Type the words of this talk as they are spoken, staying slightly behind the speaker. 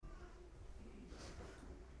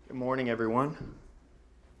Good morning, everyone.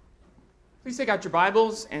 Please take out your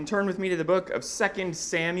Bibles and turn with me to the book of 2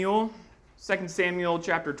 Samuel. 2 Samuel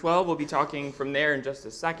chapter 12, we'll be talking from there in just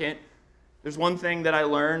a second. There's one thing that I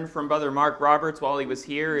learned from Brother Mark Roberts while he was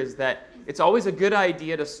here is that it's always a good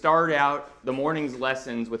idea to start out the morning's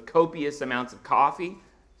lessons with copious amounts of coffee.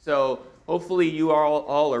 So hopefully you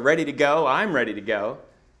all are ready to go. I'm ready to go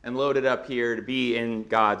and loaded up here to be in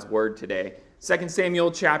God's Word today. 2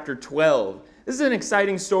 Samuel chapter 12. This is an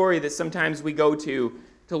exciting story that sometimes we go to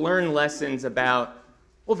learn lessons about,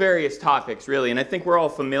 various topics, really. And I think we're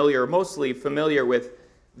all mostly familiar with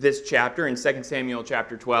this chapter in 2 Samuel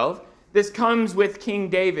chapter 12. This comes with King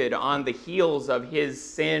David on the heels of his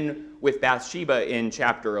sin with Bathsheba in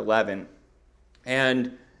chapter 11.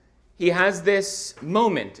 And he has this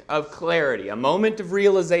moment of clarity, a moment of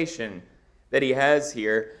realization that he has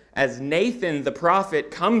here as Nathan the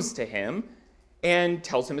prophet comes to him and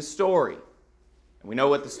tells him a story. And we know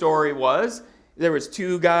what the story was. There was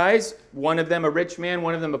two guys, one of them a rich man,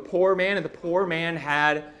 one of them a poor man, and the poor man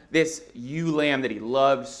had this ewe lamb that he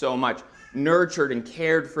loved so much, nurtured and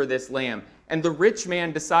cared for this lamb. And the rich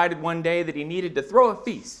man decided one day that he needed to throw a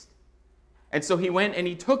feast. And so he went and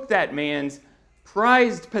he took that man's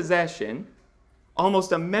prized possession,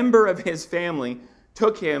 almost a member of his family,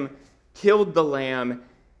 took him, killed the lamb,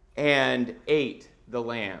 and ate the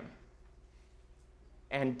lamb.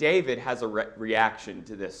 And David has a reaction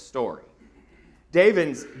to this story.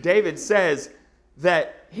 David says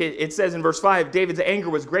that, it says in verse 5, David's anger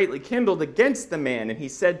was greatly kindled against the man, and he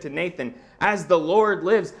said to Nathan, "As the Lord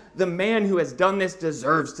lives, the man who has done this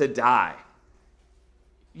deserves to die."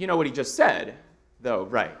 You know what he just said, though,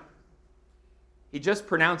 right? He just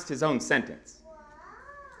pronounced his own sentence.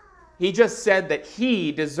 He just said that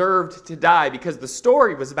he deserved to die because the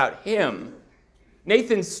story was about him.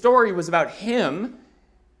 Nathan's story was about him,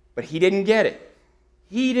 but he didn't get it.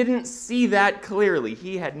 He didn't see that clearly.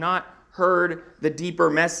 He had not heard the deeper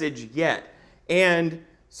message yet. And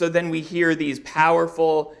so then we hear these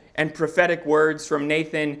powerful and prophetic words from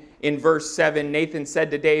Nathan in verse 7. Nathan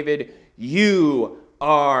said to David, "You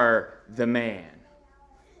are the man."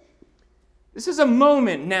 This is a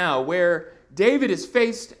moment now where David is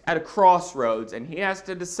faced at a crossroads and he has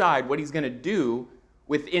to decide what he's going to do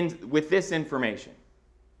with this information.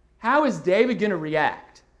 How is David going to react?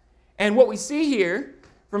 And what we see here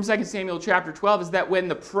from 2 Samuel chapter 12 is that when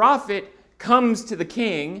the prophet comes to the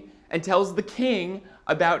king and tells the king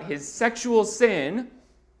about his sexual sin,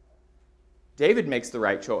 David makes the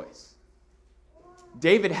right choice.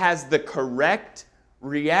 David has the correct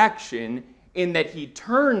reaction in that he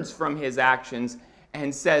turns from his actions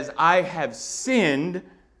and says, "I have sinned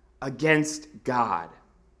against God."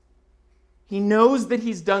 He knows that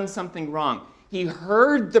he's done something wrong. He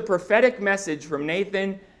heard the prophetic message from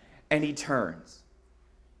Nathan and he turns.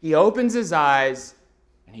 He opens his eyes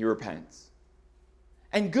and he repents.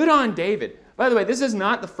 And good on David. By the way, this is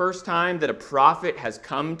not the first time that a prophet has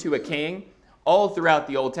come to a king. All throughout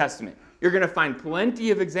the Old Testament, you're going to find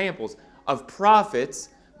plenty of examples of prophets,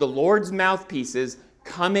 the Lord's mouthpieces,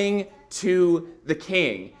 coming to the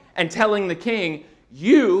king and telling the king,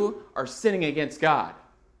 "You are sinning against God."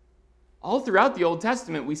 All throughout the Old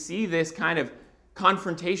Testament, we see this kind of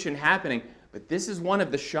confrontation happening. But this is one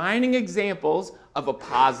of the shining examples of a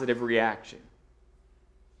positive reaction.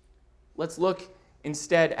 Let's look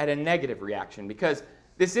instead at a negative reaction, because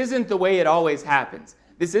this isn't the way it always happens.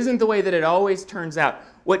 This isn't the way that it always turns out.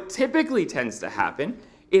 What typically tends to happen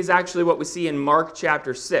is actually what we see in Mark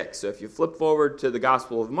chapter 6. So if you flip forward to the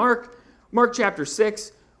Gospel of Mark chapter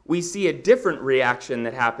 6, we see a different reaction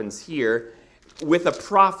that happens here with a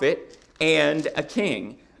prophet and a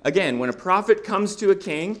king. Again, when a prophet comes to a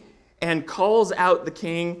king and calls out the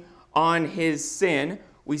king on his sin,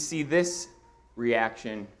 we see this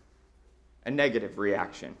reaction, a negative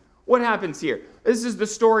reaction. What happens here? This is the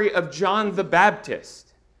story of John the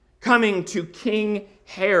Baptist coming to King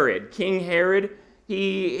Herod. King Herod,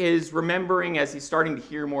 he is remembering, as he's starting to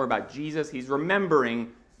hear more about Jesus, he's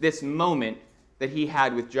remembering this moment that he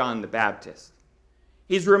had with John the Baptist.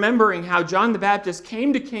 He's remembering how John the Baptist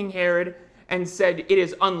came to King Herod and said, "It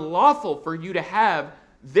is unlawful for you to have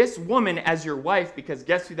this woman as your wife," because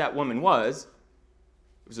guess who that woman was?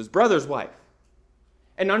 It was his brother's wife.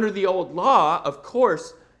 And under the old law, of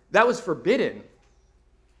course, that was forbidden.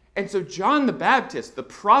 And so John the Baptist, the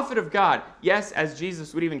prophet of God, yes, as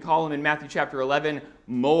Jesus would even call him in Matthew chapter 11,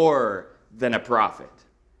 more than a prophet.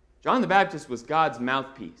 John the Baptist was God's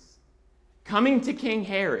mouthpiece, coming to King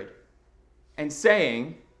Herod and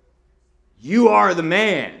saying, "You are the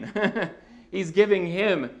man." He's giving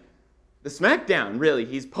him the smackdown, really.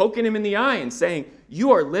 He's poking him in the eye and saying,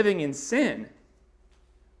 "You are living in sin."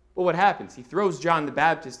 But what happens? He throws John the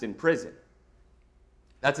Baptist in prison.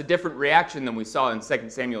 That's a different reaction than we saw in 2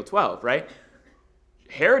 Samuel 12, right?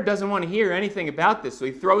 Herod doesn't want to hear anything about this, so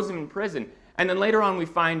he throws him in prison. And then later on we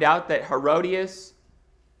find out that Herodias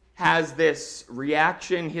has this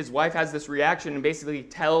reaction, his wife has this reaction and basically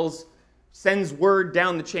sends word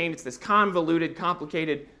down the chain. It's this convoluted,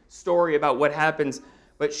 complicated story about what happens,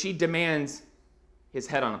 but she demands his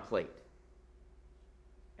head on a plate.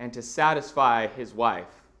 And to satisfy his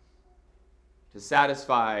wife, to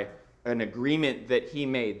satisfy an agreement that he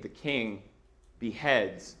made, the king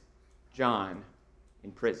beheads John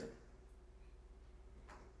in prison.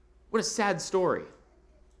 What a sad story.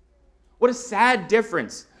 What a sad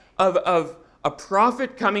difference of a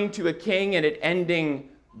prophet coming to a king and it ending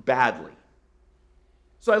badly.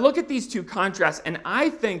 So I look at these two contrasts, and I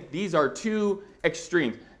think these are two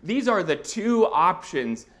extremes. These are the two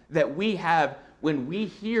options that we have when we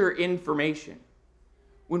hear information.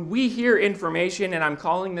 When we hear information, and I'm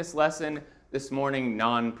calling this lesson this morning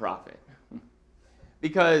non-profit.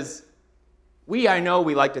 Because I know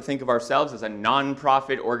we like to think of ourselves as a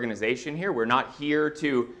non-profit organization here. We're not here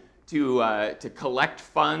to collect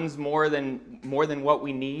funds more than what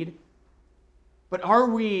we need. But are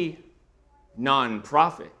we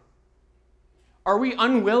non-profit? Are we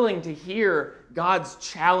unwilling to hear God's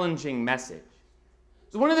challenging message?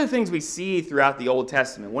 So one of the things we see throughout the Old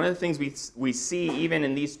Testament, one of the things we see even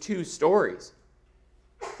in these two stories,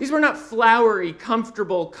 these were not flowery,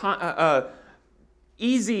 comfortable,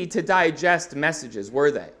 easy to digest messages,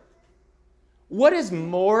 were they? What is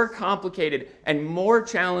more complicated and more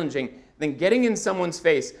challenging than getting in someone's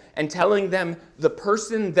face and telling them the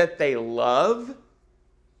person that they love,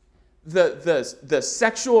 the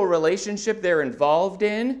sexual relationship they're involved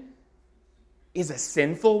in, is a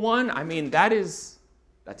sinful one? I mean, that's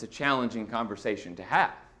a challenging conversation to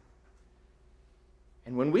have.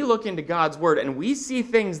 And when we look into God's Word and we see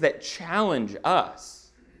things that challenge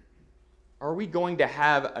us, are we going to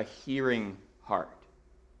have a hearing heart?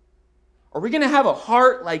 Are we going to have a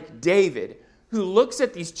heart like David, who looks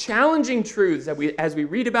at these challenging truths as we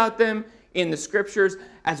read about them in the Scriptures,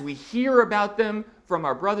 as we hear about them from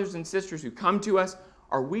our brothers and sisters who come to us?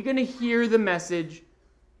 Are we going to hear the message,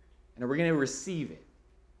 and are we going to receive it?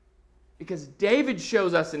 Because David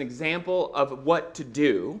shows us an example of what to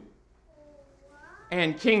do,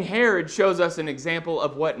 and King Herod shows us an example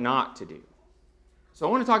of what not to do. So I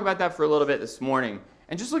want to talk about that for a little bit this morning,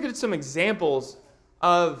 and just look at some examples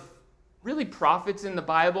of really prophets in the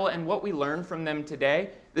Bible and what we learn from them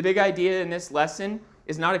today. The big idea in this lesson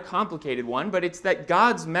is not a complicated one, but it's that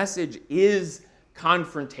God's message is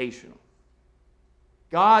confrontational.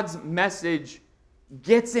 God's message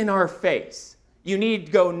gets in our face. You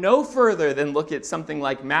need go no further than look at something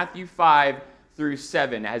like Matthew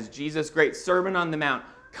 5-7, as Jesus' great Sermon on the Mount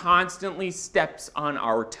constantly steps on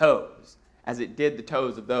our toes, as it did the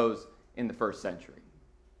toes of those in the first century.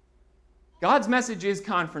 God's message is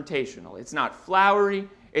confrontational. It's not flowery.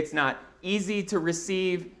 It's not easy to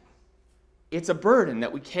receive. It's a burden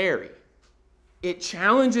that we carry. It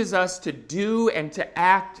challenges us to do and to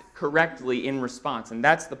act correctly in response, and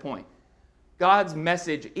that's the point. God's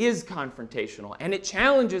message is confrontational, and it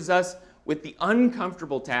challenges us with the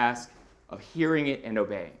uncomfortable task of hearing it and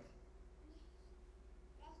obeying.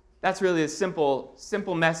 That's really a simple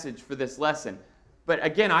message for this lesson. But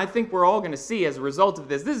again, I think we're all going to see as a result of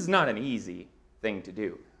this is not an easy thing to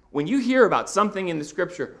do. When you hear about something in the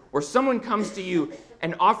Scripture, or someone comes to you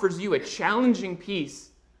and offers you a challenging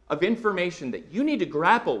piece of information that you need to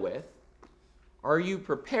grapple with, are you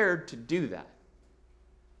prepared to do that?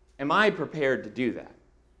 Am I prepared to do that?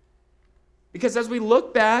 Because as we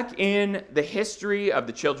look back in the history of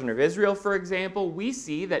the children of Israel, for example, we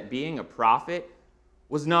see that being a prophet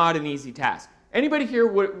was not an easy task. Anybody here,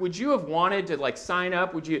 would you have wanted to sign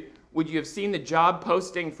up? Would you have seen the job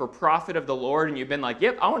posting for prophet of the Lord and you've been like,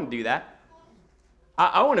 yep, I want to do that.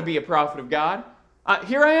 I want to be a prophet of God.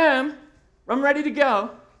 Here I am. I'm ready to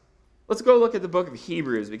go. Let's go look at the book of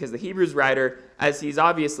Hebrews, because the Hebrews writer, as he's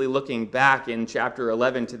obviously looking back in chapter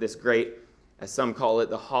 11 to this great, as some call it,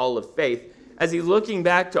 the hall of faith, as he's looking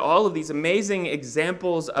back to all of these amazing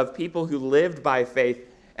examples of people who lived by faith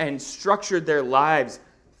and structured their lives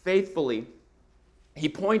faithfully, he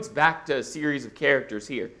points back to a series of characters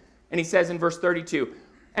here. And he says in verse 32,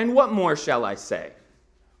 "And what more shall I say?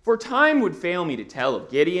 For time would fail me to tell of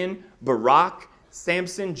Gideon, Barak,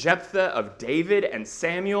 Samson, Jephthah, of David and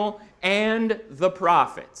Samuel, and the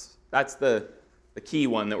prophets." That's the key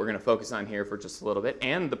one that we're going to focus on here for just a little bit.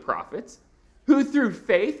 "And the prophets, who through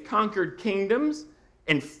faith conquered kingdoms,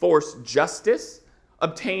 enforced justice,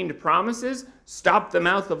 obtained promises, stopped the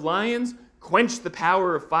mouth of lions, quenched the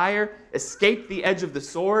power of fire, escaped the edge of the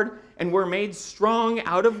sword, and were made strong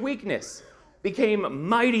out of weakness, became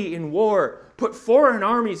mighty in war, put foreign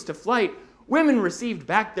armies to flight. Women received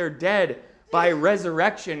back their dead by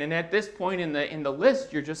resurrection. And at this point in the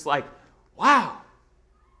list, you're just like, wow,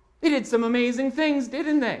 they did some amazing things,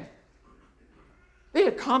 didn't they? They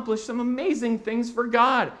accomplished some amazing things for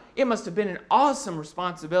God. It must have been an awesome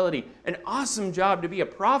responsibility, an awesome job to be a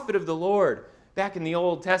prophet of the Lord back in the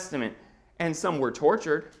Old Testament. And some were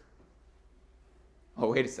tortured.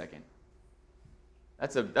 Oh, wait a second.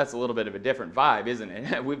 That's a little bit of a different vibe, isn't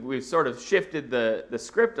it? We've sort of shifted the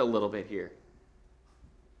script a little bit here.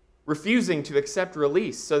 Refusing to accept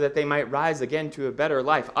release so that they might rise again to a better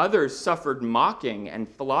life. Others suffered mocking and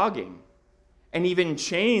flogging, and even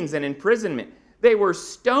chains and imprisonment. They were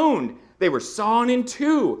stoned. They were sawn in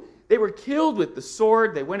two. They were killed with the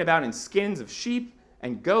sword. They went about in skins of sheep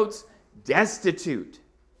and goats, destitute,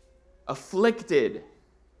 afflicted,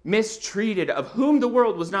 mistreated, of whom the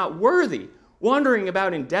world was not worthy, wandering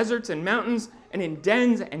about in deserts and mountains and in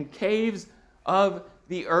dens and caves of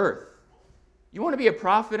the earth. You want to be a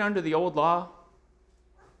prophet under the old law?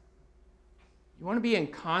 You want to be in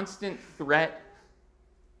constant threat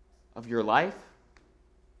of your life?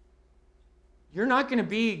 You're not going to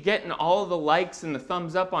be getting all the likes and the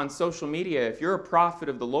thumbs up on social media. If you're a prophet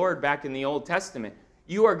of the Lord back in the Old Testament,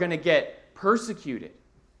 you are going to get persecuted.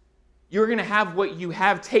 You're going to have what you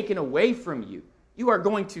have taken away from you. You are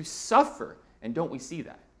going to suffer. And don't we see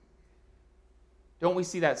that? Don't we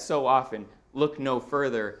see that so often? Look no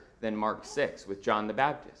further than Mark 6 with John the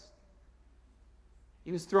Baptist.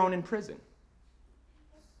 He was thrown in prison.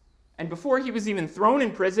 And before he was even thrown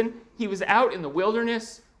in prison, he was out in the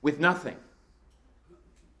wilderness with nothing,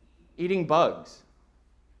 eating bugs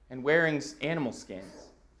and wearing animal skins.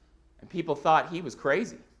 And people thought he was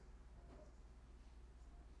crazy.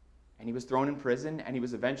 And he was thrown in prison, and he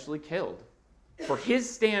was eventually killed for his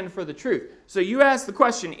stand for the truth. So you ask the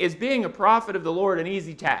question, is being a prophet of the Lord an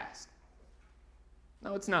easy task?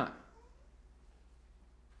 No, it's not.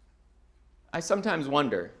 I sometimes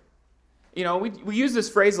wonder, we use this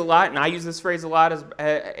phrase a lot, and I use this phrase a lot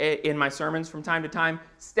in my sermons from time to time,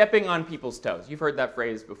 stepping on people's toes. You've heard that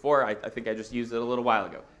phrase before. I think I just used it a little while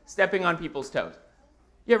ago. Stepping on people's toes.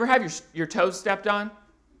 You ever have your toes stepped on?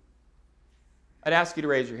 I'd ask you to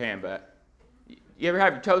raise your hand, but you ever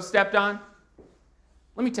have your toes stepped on?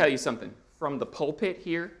 Let me tell you something. From the pulpit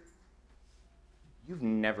here, you've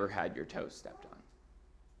never had your toes stepped on.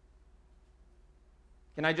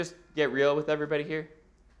 Can I just get real with everybody here?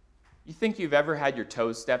 You think you've ever had your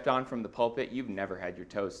toes stepped on from the pulpit? You've never had your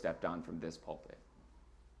toes stepped on from this pulpit.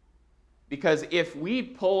 Because if we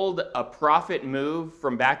pulled a prophet move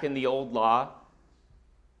from back in the old law,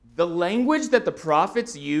 the language that the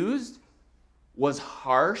prophets used was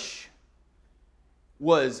harsh,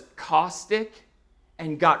 was caustic,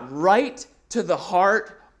 and got right to the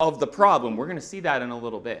heart of the problem. We're going to see that in a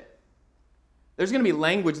little bit. There's going to be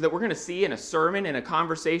language that we're going to see in a sermon, in a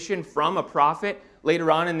conversation from a prophet later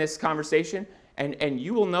on in this conversation, and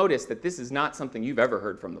you will notice that this is not something you've ever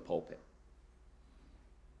heard from the pulpit.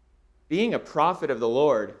 Being a prophet of the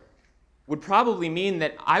Lord would probably mean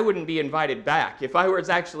that I wouldn't be invited back if I was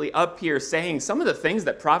actually up here saying some of the things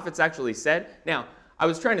that prophets actually said. Now, I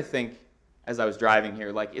was trying to think as I was driving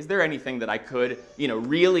here, is there anything that I could,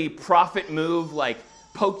 really prophet move,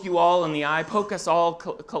 poke you all in the eye, poke us all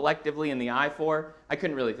collectively in the eye for? I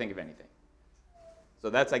couldn't really think of anything. So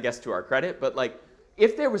that's, I guess, to our credit. But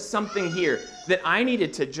if there was something here that I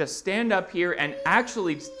needed to just stand up here and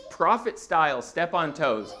actually prophet style step on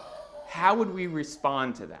toes, how would we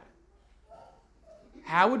respond to that?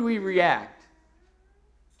 How would we react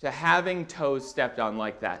to having toes stepped on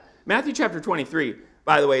like that? Matthew chapter 23,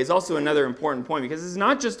 by the way, is also another important point because it's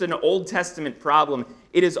not just an Old Testament problem.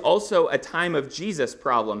 It is also a time of Jesus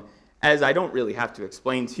problem, as I don't really have to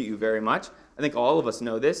explain to you very much. I think all of us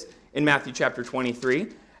know this in Matthew chapter 23,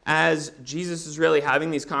 as Jesus is really having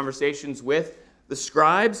these conversations with the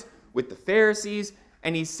scribes, with the Pharisees,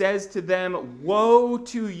 and he says to them, "Woe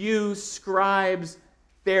to you, scribes,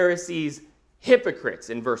 Pharisees, hypocrites,"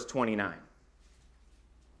 in verse 29.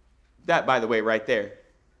 That, by the way, right there.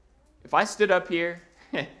 If I stood up here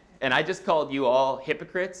and I just called you all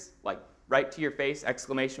hypocrites, right to your face,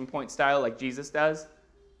 exclamation point style, like Jesus does,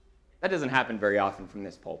 that doesn't happen very often from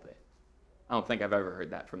this pulpit. I don't think I've ever heard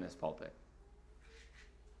that from this pulpit.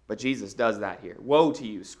 But Jesus does that here. "Woe to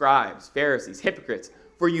you, scribes, Pharisees, hypocrites,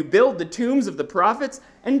 for you build the tombs of the prophets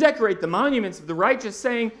and decorate the monuments of the righteous,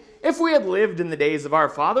 saying, 'If we had lived in the days of our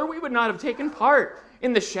father, we would not have taken part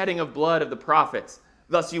in the shedding of blood of the prophets.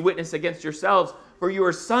 Thus you witness against yourselves, for you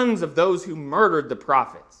are sons of those who murdered the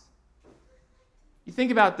prophets.'" You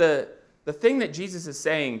think about the thing that Jesus is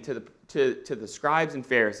saying to the scribes and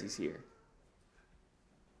Pharisees here.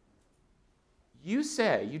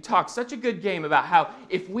 You talk such a good game about how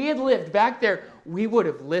if we had lived back there, we would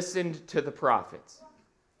have listened to the prophets.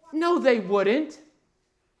 No, they wouldn't.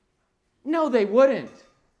 No, they wouldn't.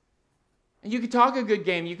 And you could talk a good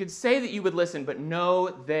game. You could say that you would listen, but no,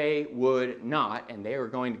 they would not, and they are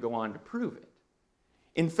going to go on to prove it.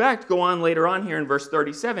 In fact, go on later on here in verse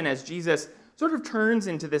 37, as Jesus sort of turns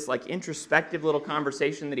into this like introspective little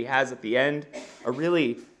conversation that he has at the end, a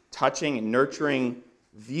really touching and nurturing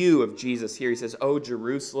view of Jesus here. He says, "Oh,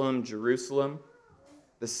 Jerusalem, Jerusalem,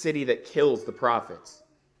 the city that kills the prophets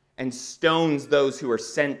and stones those who are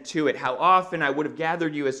sent to it. How often I would have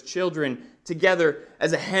gathered you as children together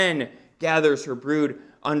as a hen gathers her brood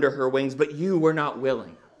under her wings, but you were not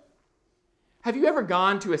willing." Have you ever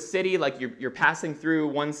gone to a city, like you're passing through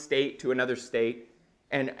one state to another state,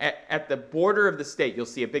 and at the border of the state, you'll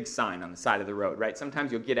see a big sign on the side of the road, right?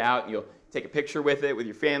 Sometimes you'll get out and you'll take a picture with it with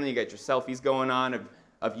your family. You got your selfies going on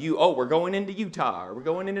of you. Oh, we're going into Utah, or we're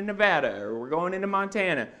going into Nevada, or we're going into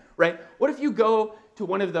Montana, right? What if you go to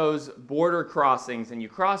one of those border crossings and you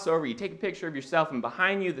cross over, you take a picture of yourself, and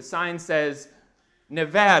behind you the sign says,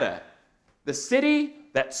 "Nevada, the city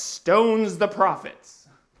that stones the prophets."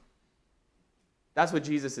 That's what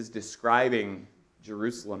Jesus is describing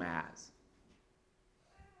Jerusalem as.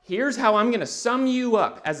 Here's how I'm going to sum you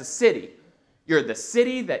up as a city. You're the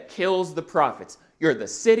city that kills the prophets. You're the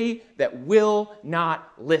city that will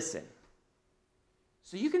not listen.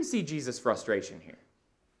 So you can see Jesus' frustration here,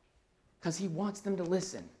 because he wants them to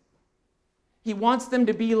listen. He wants them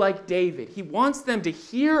to be like David. He wants them to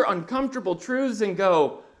hear uncomfortable truths and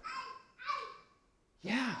go,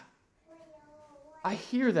 "Yeah, I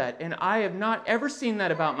hear that, and I have not ever seen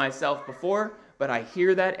that about myself before, but I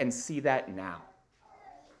hear that and see that now."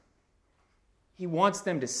 He wants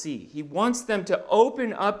them to see. He wants them to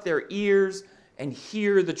open up their ears and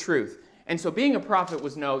hear the truth. And so being a prophet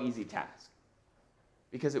was no easy task,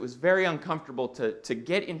 because it was very uncomfortable to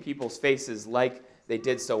get in people's faces like they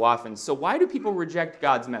did so often. So why do people reject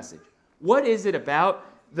God's message? What is it about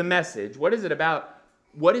the message? What is it about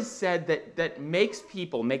what is said that makes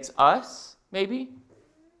us, maybe,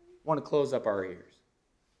 want to close up our ears?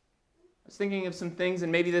 I was thinking of some things,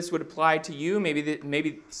 and maybe this would apply to you.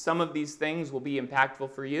 Maybe some of these things will be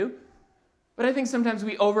impactful for you. But I think sometimes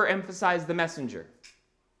we overemphasize the messenger.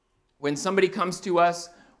 When somebody comes to us,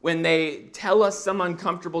 when they tell us some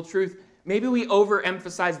uncomfortable truth, maybe we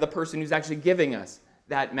overemphasize the person who's actually giving us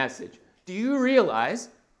that message. Do you realize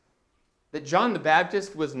that John the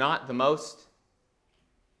Baptist was not the most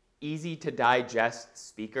easy to digest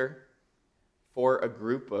speaker for a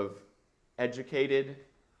group of educated,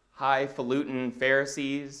 highfalutin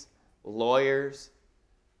Pharisees, lawyers,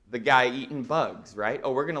 the guy eating bugs, right?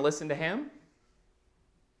 Oh, we're going to listen to him?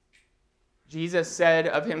 Jesus said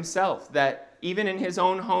of himself that even in his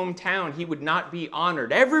own hometown, he would not be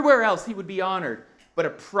honored. Everywhere else, he would be honored. But a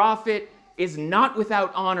prophet is not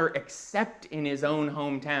without honor except in his own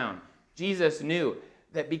hometown. Jesus knew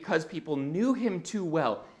that because people knew him too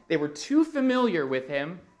well, they were too familiar with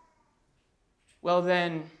him, well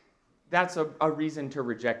then, that's a reason to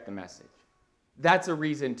reject the message. That's a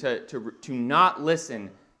reason to not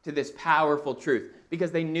listen to this powerful truth,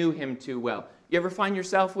 because they knew him too well. You ever find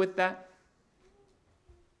yourself with that?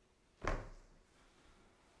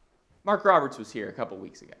 Mark Roberts was here a couple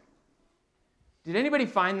weeks ago. Did anybody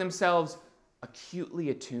find themselves acutely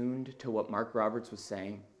attuned to what Mark Roberts was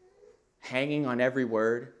saying? Hanging on every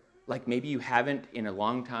word, like maybe you haven't in a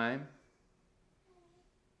long time?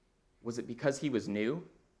 Was it because he was new?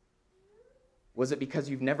 Was it because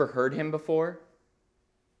you've never heard him before?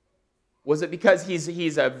 Was it because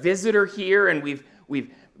he's a visitor here and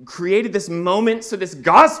we've created this moment so this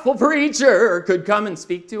gospel preacher could come and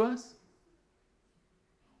speak to us?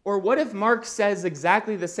 Or what if Mark says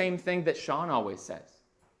exactly the same thing that Sean always says?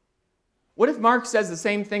 What if Mark says the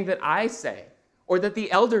same thing that I say, or that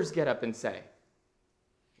the elders get up and say?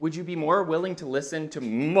 Would you be more willing to listen to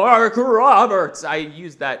Mark Roberts? I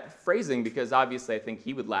use that phrasing because obviously I think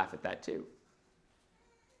he would laugh at that too.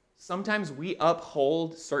 Sometimes we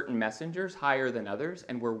uphold certain messengers higher than others,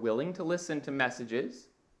 and we're willing to listen to messages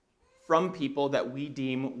from people that we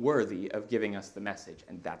deem worthy of giving us the message,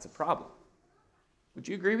 and that's a problem. Would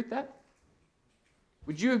you agree with that?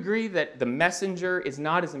 Would you agree that the messenger is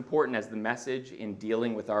not as important as the message in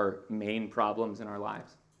dealing with our main problems in our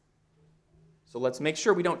lives? So let's make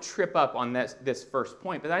sure we don't trip up on this first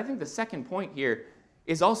point. But I think the second point here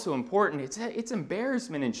is also important. It's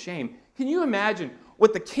embarrassment and shame. Can you imagine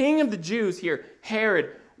what the king of the Jews here,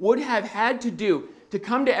 Herod, would have had to do to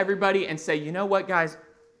come to everybody and say, you know what, guys?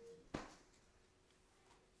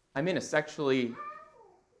 I'm in a sexually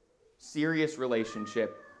serious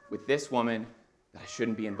relationship with this woman that I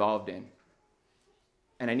shouldn't be involved in.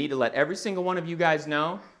 And I need to let every single one of you guys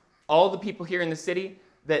know, all the people here in the city,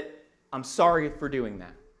 that I'm sorry for doing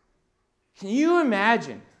that. Can you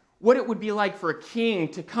imagine what it would be like for a king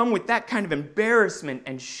to come with that kind of embarrassment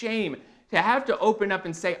and shame, to have to open up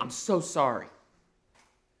and say, I'm so sorry?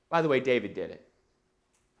 By the way, David did it.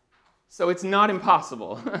 So it's not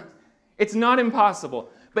impossible. It's not impossible.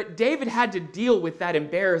 But David had to deal with that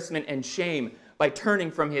embarrassment and shame by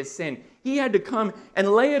turning from his sin. He had to come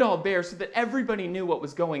and lay it all bare so that everybody knew what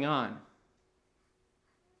was going on.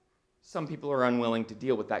 Some people are unwilling to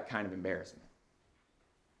deal with that kind of embarrassment.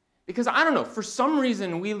 Because, I don't know, for some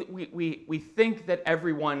reason we think that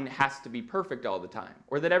everyone has to be perfect all the time,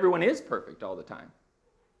 or that everyone is perfect all the time.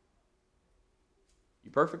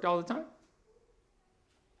 You perfect all the time?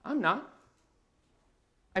 I'm not.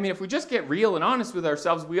 I mean, if we just get real and honest with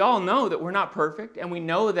ourselves, we all know that we're not perfect, and we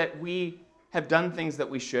know that we have done things that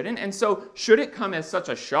we shouldn't. And so, should it come as such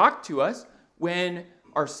a shock to us when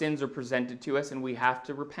our sins are presented to us and we have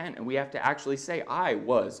to repent and we have to actually say, I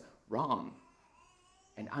was wrong,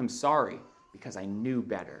 and I'm sorry because I knew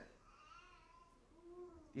better?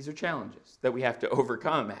 These are challenges that we have to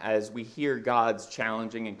overcome as we hear God's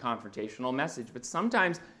challenging and confrontational message. But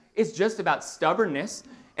sometimes it's just about stubbornness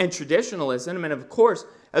and traditionalism. And of course,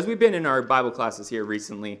 as we've been in our Bible classes here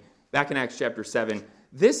recently, back in Acts chapter 7,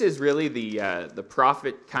 this is really the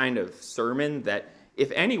prophet kind of sermon that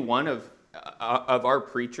if any one of our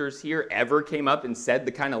preachers here ever came up and said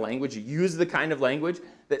the kind of language, used the kind of language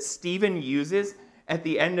that Stephen uses at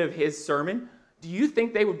the end of his sermon, do you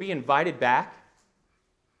think they would be invited back?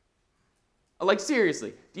 Like,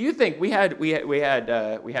 seriously, do you think we had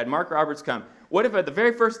Mark Roberts come? What if at the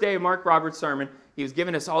very first day of Mark Roberts' sermon, he was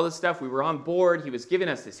giving us all this stuff, we were on board, he was giving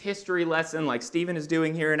us this history lesson like Stephen is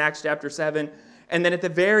doing here in Acts chapter 7, and then at the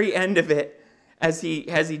very end of it, as he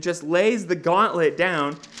just lays the gauntlet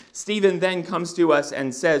down, Stephen then comes to us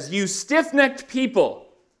and says, you stiff-necked people,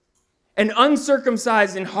 and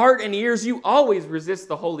uncircumcised in heart and ears, you always resist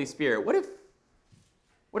the Holy Spirit. What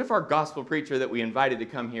if our gospel preacher that we invited to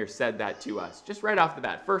come here said that to us? Just right off the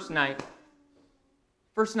bat, first night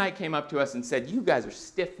came up to us and said, you guys are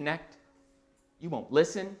stiff-necked. You won't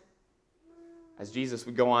listen. As Jesus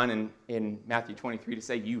would go on in Matthew 23 to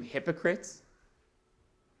say, you hypocrites.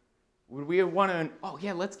 Would we want to, oh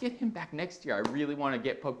yeah, let's get him back next year. I really want to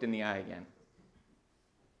get poked in the eye again.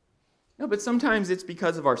 No, but sometimes it's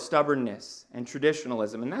because of our stubbornness and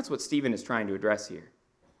traditionalism, and that's what Stephen is trying to address here.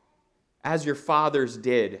 As your fathers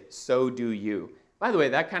did, so do you. By the way,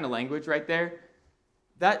 that kind of language right there,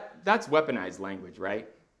 that's weaponized language, right?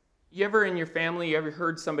 You ever in your family, you ever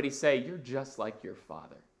heard somebody say, you're just like your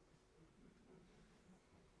father?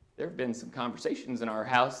 There have been some conversations in our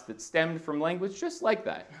house that stemmed from language just like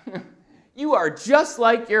that. You are just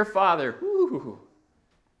like your father. Ooh.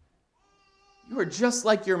 You are just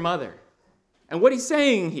like your mother. And what he's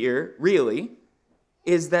saying here, really,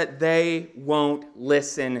 is that they won't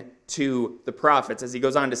listen to the prophets, as he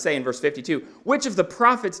goes on to say in verse 52, which of the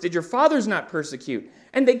prophets did your fathers not persecute?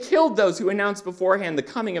 And they killed those who announced beforehand the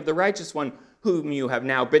coming of the righteous one, whom you have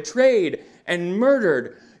now betrayed and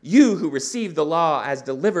murdered, you who received the law as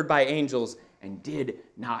delivered by angels and did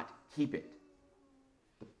not keep it.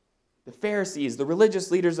 The Pharisees, the religious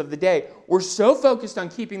leaders of the day, were so focused on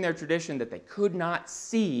keeping their tradition that they could not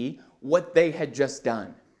see what they had just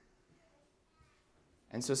done.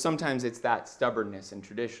 And so sometimes it's that stubbornness and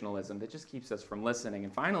traditionalism that just keeps us from listening.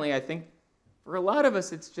 And finally, I think for a lot of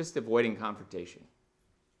us, it's just avoiding confrontation.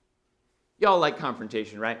 Y'all like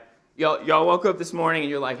confrontation, right? Y'all woke up this morning and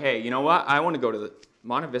you're like, hey, you know what? I want to go to the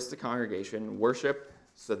Monte Vista congregation and worship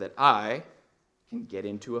so that I can get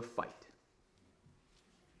into a fight.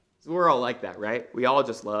 So we're all like that, right? We all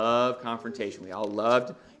just love confrontation. We all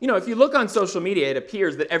loved, if you look on social media, it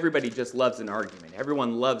appears that everybody just loves an argument.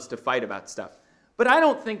 Everyone loves to fight about stuff. But I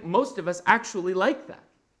don't think most of us actually like that.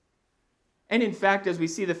 And in fact, as we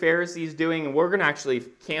see the Pharisees doing, and we're going to actually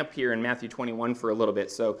camp here in Matthew 21 for a little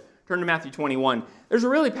bit, so turn to Matthew 21. There's a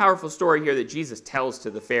really powerful story here that Jesus tells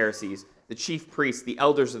to the Pharisees, the chief priests, the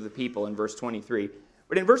elders of the people in verse 23.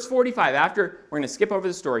 But in verse 45, we're going to skip over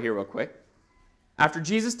the story here real quick. After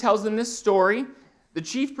Jesus tells them this story, the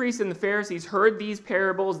chief priests and the Pharisees heard these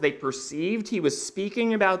parables. They perceived he was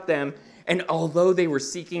speaking about them, and although they were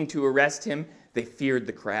seeking to arrest him, they feared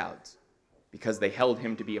the crowds because they held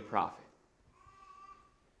him to be a prophet.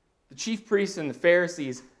 The chief priests and the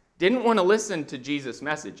Pharisees didn't want to listen to Jesus'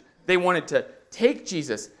 message. They wanted to take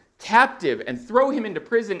Jesus captive and throw him into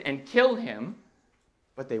prison and kill him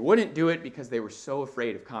But they wouldn't do it because they were so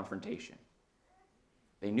afraid of confrontation.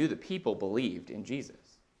 They knew the people believed in Jesus.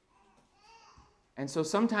 And so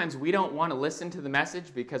sometimes we don't want to listen to the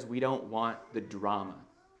message because we don't want the drama.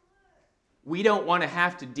 We don't want to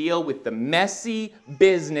have to deal with the messy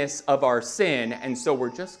business of our sin, and so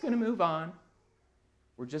we're just going to move on.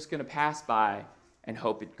 We're just going to pass by and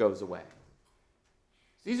hope it goes away.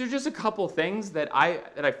 These are just a couple things that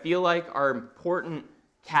I feel like are important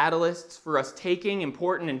catalysts for us taking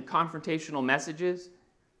important and confrontational messages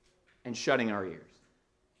and shutting our ears.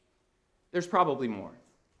 There's probably more.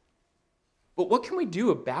 But what can we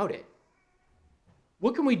do about it?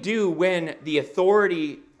 What can we do when the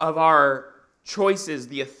authority of our choices,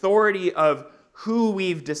 the authority of who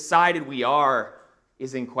we've decided we are,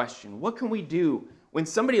 is in question? What can we do when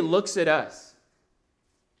somebody looks at us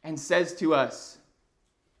and says to us,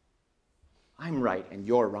 I'm right and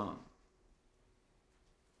you're wrong?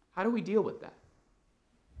 How do we deal with that?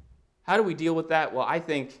 How do we deal with that? Well, I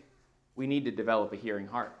think we need to develop a hearing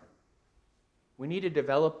heart. We need to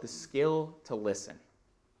develop the skill to listen.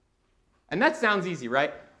 And that sounds easy,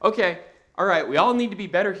 right? Okay, all right, we all need to be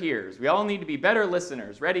better hearers. We all need to be better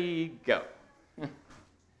listeners. Ready, go.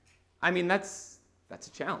 I mean, that's a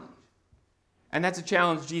challenge. And that's a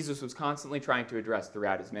challenge Jesus was constantly trying to address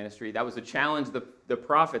throughout his ministry. That was a challenge the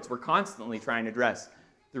prophets were constantly trying to address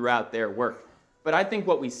throughout their work. But I think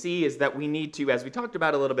what we see is that we need to, as we talked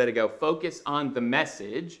about a little bit ago, focus on the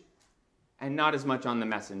message and not as much on the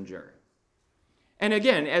messenger. And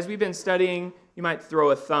again, as we've been studying, you might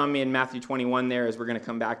throw a thumb in Matthew 21 there as we're going to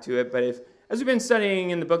come back to it. But as we've been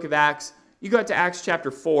studying in the book of Acts, you got to Acts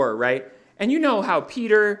chapter 4, right? And you know how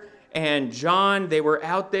Peter and John, they were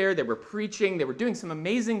out there, they were preaching, they were doing some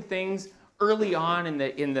amazing things early on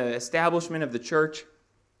in the establishment of the church.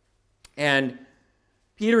 And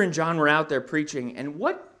Peter and John were out there preaching. And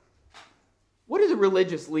what do the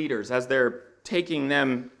religious leaders, as they're taking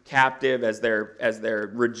them captive, as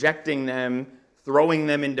they're rejecting them, throwing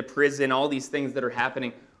them into prison, all these things that are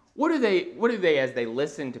happening, what do they, as they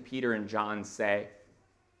listen to Peter and John, say?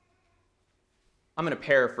 I'm going to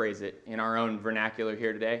paraphrase it in our own vernacular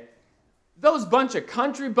here today. Those bunch of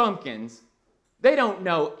country bumpkins, they don't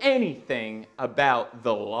know anything about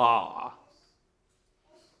the law.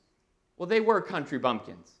 Well, they were country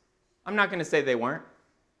bumpkins. I'm not going to say they weren't.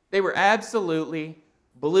 They were absolutely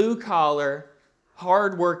blue-collar,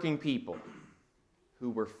 hard-working people who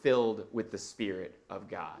were filled with the Spirit of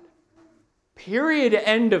God. Period,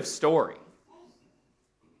 end of story.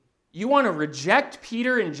 You want to reject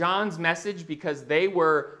Peter and John's message because they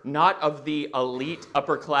were not of the elite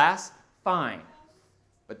upper class? Fine.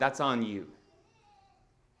 But that's on you.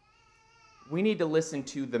 We need to listen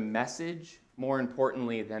to the message more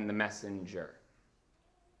importantly than the messenger.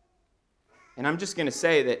 And I'm just going to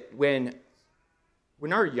say that when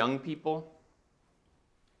our young people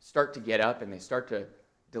start to get up and they start to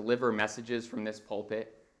deliver messages from this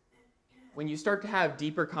pulpit, when you start to have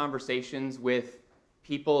deeper conversations with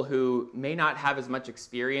people who may not have as much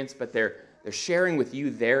experience, but they're sharing with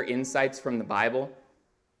you their insights from the Bible,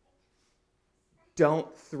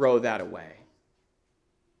 don't throw that away.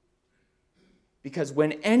 Because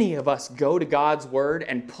when any of us go to God's Word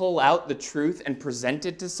and pull out the truth and present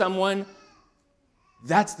it to someone,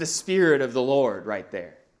 that's the Spirit of the Lord right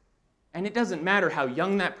there. And it doesn't matter how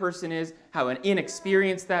young that person is, how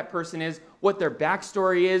inexperienced that person is, what their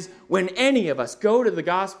backstory is. When any of us go to the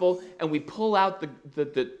gospel and we pull out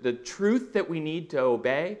the truth that we need to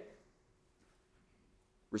obey,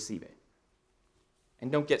 receive it.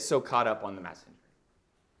 And don't get so caught up on the messenger.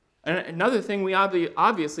 And another thing we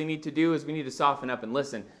obviously need to do is we need to soften up and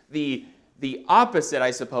listen. The opposite,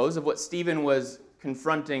 I suppose, of what Stephen was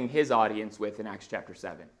confronting his audience with in Acts chapter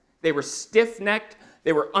 7. They were stiff-necked,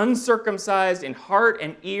 they were uncircumcised in heart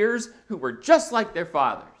and ears, who were just like their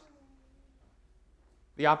fathers.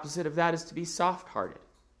 The opposite of that is to be soft-hearted,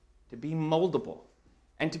 to be moldable,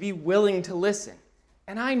 and to be willing to listen.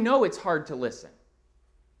 And I know it's hard to listen.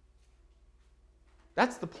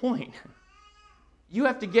 That's the point. You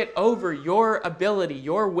have to get over your ability,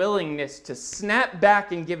 your willingness to snap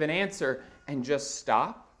back and give an answer and just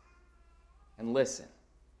stop and listen.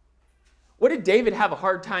 What did David have a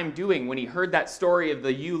hard time doing when he heard that story of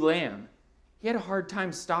the ewe lamb? He had a hard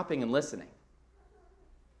time stopping and listening.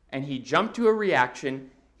 And he jumped to a reaction.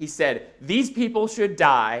 He said, these people should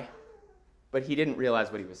die, but he didn't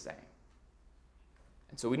realize what he was saying.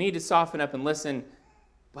 And so we need to soften up and listen,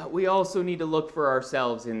 but we also need to look for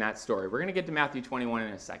ourselves in that story. We're going to get to Matthew 21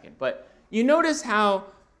 in a second. But you notice how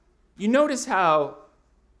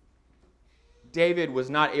David was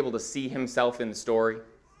not able to see himself in the story?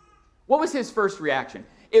 What was his first reaction?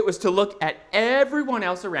 It was to look at everyone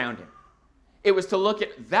else around him. It was to look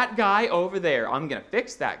at that guy over there. I'm going to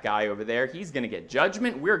fix that guy over there. He's going to get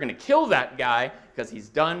judgment. We're going to kill that guy because he's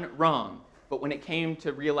done wrong. But when it came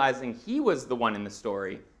to realizing he was the one in the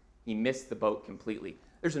story, he missed the boat completely.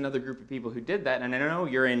 There's another group of people who did that, and I know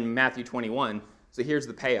you're in Matthew 21, so here's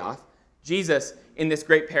the payoff. Jesus, in this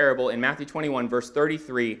great parable in Matthew 21, verse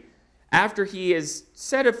 33, after he has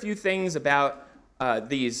said a few things about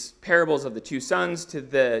these parables of the two sons to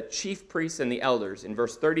the chief priests and the elders, in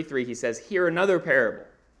verse 33, he says, "Hear another parable.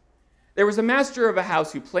 There was a master of a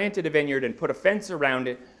house who planted a vineyard and put a fence around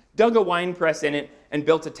it, dug a winepress in it, and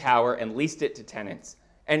built a tower and leased it to tenants.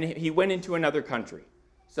 And he went into another country."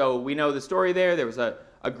 So we know the story there. There was a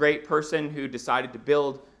great person who decided to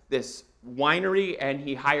build this winery, and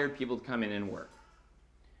he hired people to come in and work.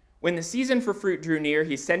 When the season for fruit drew near,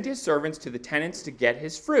 he sent his servants to the tenants to get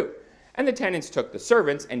his fruit. And the tenants took the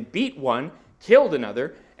servants and beat one, killed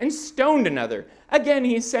another, and stoned another. Again,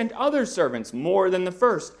 he sent other servants, more than the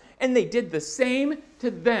first, and they did the same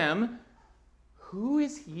to them. Who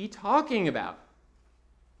is he talking about?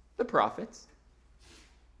 The prophets.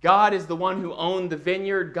 God is the one who owned the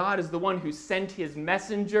vineyard. God is the one who sent his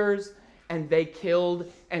messengers, and they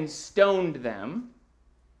killed and stoned them.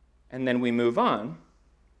 And then we move on.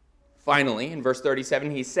 Finally, in verse 37,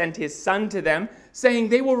 he sent his son to them, saying,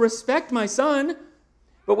 "They will respect my son."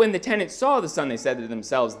 But when the tenants saw the son, they said to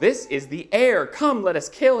themselves, "This is the heir. Come, let us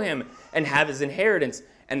kill him and have his inheritance."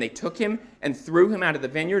 And they took him and threw him out of the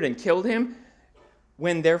vineyard and killed him.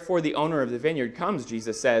 When therefore the owner of the vineyard comes,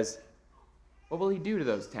 Jesus says, what will he do to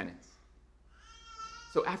those tenants?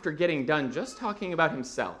 So after getting done just talking about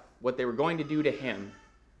himself, what they were going to do to him,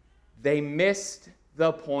 they missed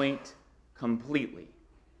the point completely.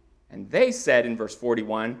 And they said in verse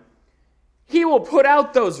 41, "He will put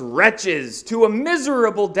out those wretches to a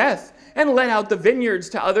miserable death and let out the vineyards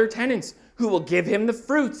to other tenants who will give him the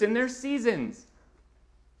fruits in their seasons."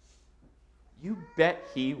 You bet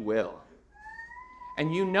he will.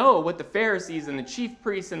 And you know what the Pharisees and the chief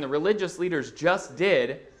priests and the religious leaders just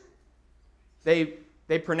did. They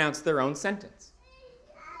pronounced their own sentence.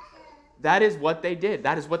 That is what they did.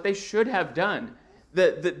 That is what they should have done.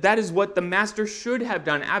 That is what the master should have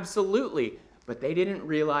done, absolutely. But they didn't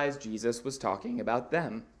realize Jesus was talking about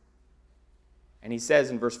them. And he says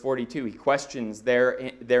in verse 42, he questions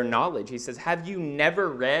their knowledge. He says, "Have you never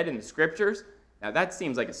read in the scriptures?" Now that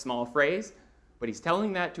seems like a small phrase, but he's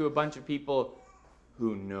telling that to a bunch of people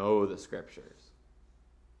who know the scriptures.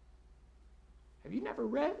 Have you never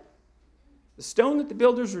read? The stone that the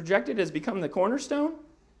builders rejected has become the cornerstone.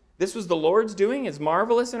 This was the Lord's doing, is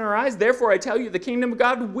marvelous in our eyes. Therefore, I tell you, the kingdom of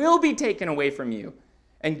God will be taken away from you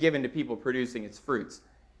and given to people producing its fruits.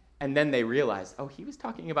 And then they realize, oh, he was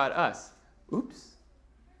talking about us. Oops.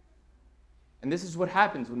 And this is what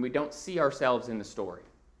happens when we don't see ourselves in the story.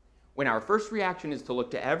 When our first reaction is to look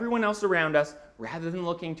to everyone else around us rather than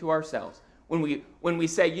looking to ourselves. When we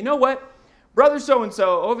say, you know what, brother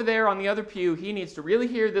so-and-so over there on the other pew, he needs to really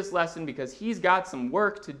hear this lesson because he's got some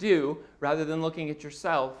work to do, rather than looking at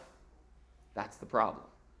yourself, that's the problem.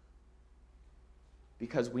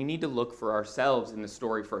 Because we need to look for ourselves in the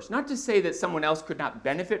story first. Not to say that someone else could not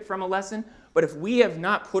benefit from a lesson, but if we have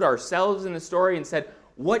not put ourselves in the story and said,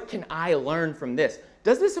 what can I learn from this?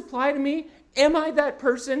 Does this apply to me? Am I that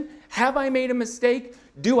person? Have I made a mistake?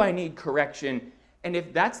 Do I need correction? And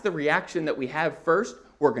if that's the reaction that we have first,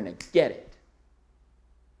 we're going to get it.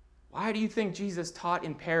 Why do you think Jesus taught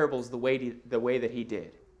in parables the way that he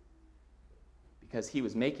did? Because he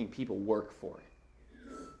was making people work for it.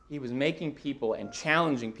 He was making people and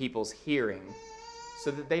challenging people's hearing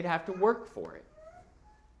so that they'd have to work for it.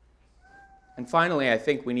 And finally, I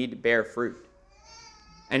think we need to bear fruit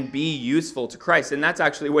and be useful to Christ. And that's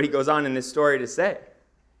actually what he goes on in this story to say.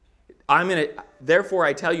 Therefore,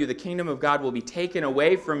 I tell you, the kingdom of God will be taken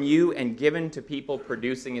away from you and given to people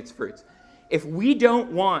producing its fruits. If we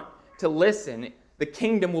don't want to listen, the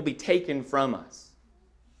kingdom will be taken from us.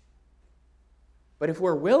 But if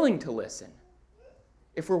we're willing to listen,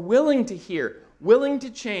 if we're willing to hear, willing to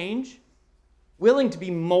change, willing to be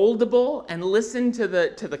moldable and listen to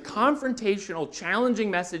the confrontational,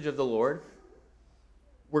 challenging message of the Lord,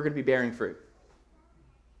 we're going to be bearing fruit.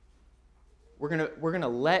 We're going to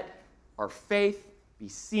let our faith be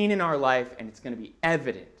seen in our life, and it's going to be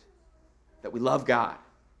evident that we love God.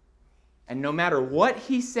 And no matter what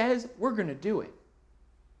he says, we're going to do it.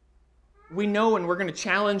 We know when we're going to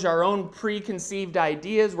challenge our own preconceived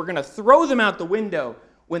ideas, we're going to throw them out the window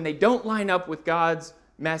when they don't line up with God's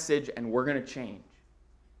message, and we're going to change.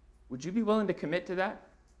 Would you be willing to commit to that?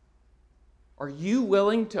 Are you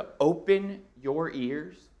willing to open your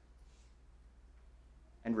ears?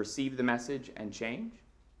 and receive the message and change?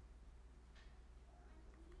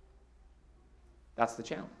 That's the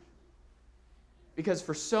challenge. Because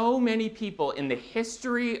for so many people in the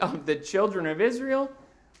history of the children of Israel,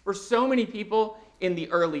 for so many people in the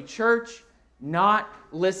early church, not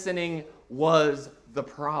listening was the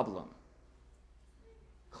problem.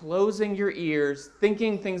 Closing your ears,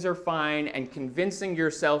 thinking things are fine, and convincing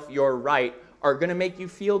yourself you're right are going to make you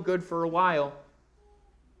feel good for a while.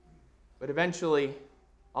 But eventually,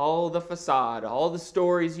 all the facade, all the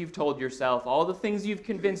stories you've told yourself, all the things you've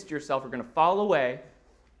convinced yourself are going to fall away,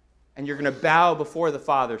 and you're going to bow before the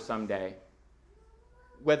Father someday,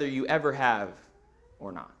 whether you ever have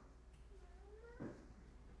or not.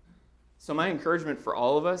 So my encouragement for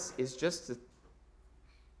all of us is just to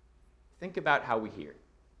think about how we hear.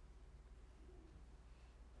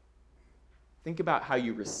 Think about how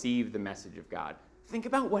you receive the message of God. Think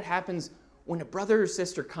about what happens when a brother or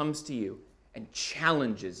sister comes to you and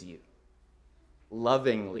challenges you,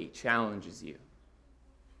 lovingly challenges you,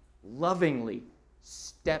 lovingly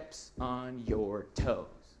steps on your toes,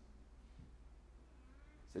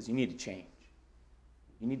 says you need to change.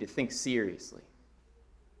 You need to think seriously.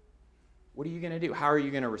 What are you going to do? How are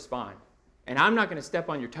you going to respond? And I'm not going to step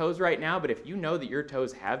on your toes right now, but if you know that your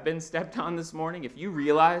toes have been stepped on this morning, if you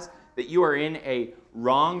realize that you are in a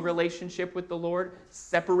wrong relationship with the Lord,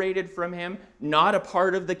 separated from Him, not a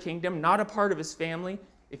part of the kingdom, not a part of His family,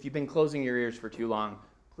 if you've been closing your ears for too long,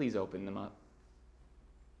 please open them up.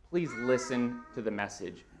 Please listen to the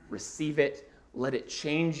message. Receive it. Let it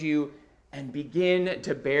change you and begin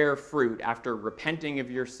to bear fruit after repenting of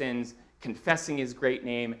your sins, confessing His great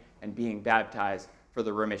name, and being baptized for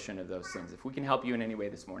the remission of those sins. If we can help you in any way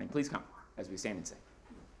this morning, please come as we stand and sing.